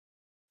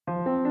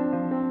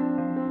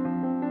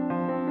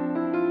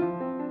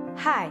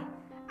Hi,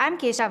 I'm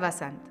Kesha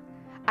Vasant.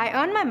 I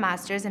earned my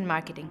master's in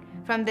marketing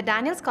from the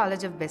Daniels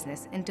College of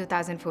Business in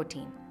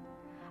 2014.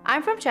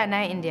 I'm from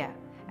Chennai, India,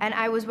 and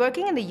I was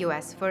working in the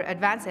US for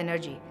Advanced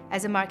Energy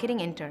as a marketing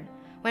intern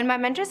when my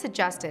mentor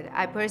suggested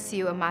I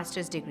pursue a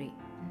master's degree.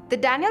 The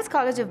Daniels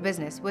College of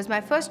Business was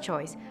my first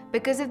choice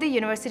because of the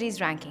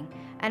university's ranking,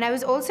 and I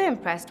was also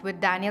impressed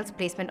with Daniels'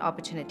 placement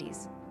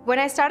opportunities. When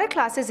I started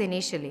classes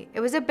initially, it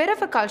was a bit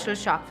of a cultural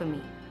shock for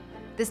me.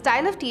 The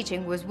style of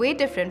teaching was way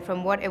different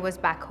from what it was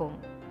back home.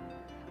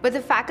 But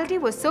the faculty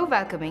was so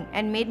welcoming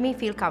and made me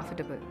feel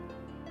comfortable.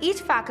 Each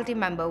faculty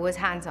member was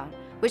hands-on,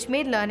 which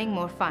made learning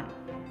more fun.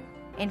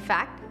 In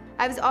fact,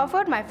 I was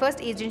offered my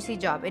first agency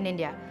job in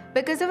India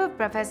because of a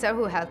professor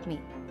who helped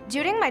me.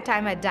 During my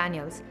time at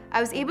Daniels,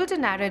 I was able to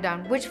narrow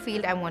down which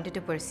field I wanted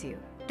to pursue.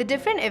 The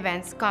different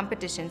events,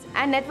 competitions,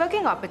 and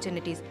networking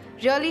opportunities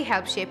really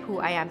helped shape who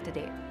I am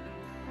today.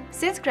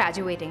 Since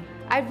graduating,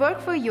 I've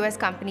worked for US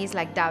companies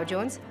like Dow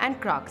Jones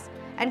and Crocs,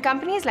 and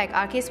companies like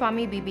RK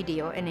Swamy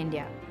BBDO in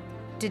India.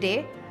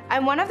 Today,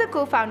 I'm one of the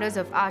co-founders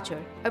of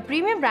Archer, a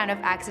premium brand of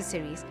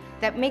accessories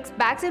that makes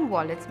bags and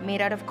wallets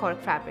made out of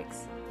cork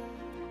fabrics.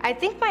 I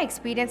think my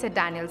experience at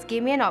Daniels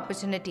gave me an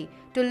opportunity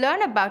to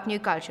learn about new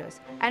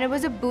cultures, and it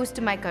was a boost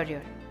to my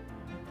career.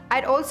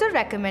 I'd also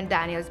recommend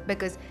Daniels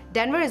because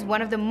Denver is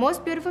one of the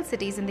most beautiful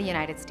cities in the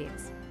United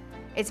States.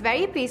 It's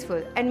very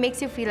peaceful and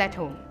makes you feel at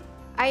home.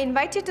 I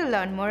invite you to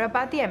learn more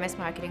about the MS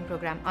Marketing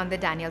program on the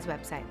Daniels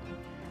website.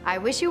 I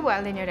wish you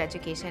well in your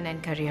education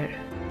and career.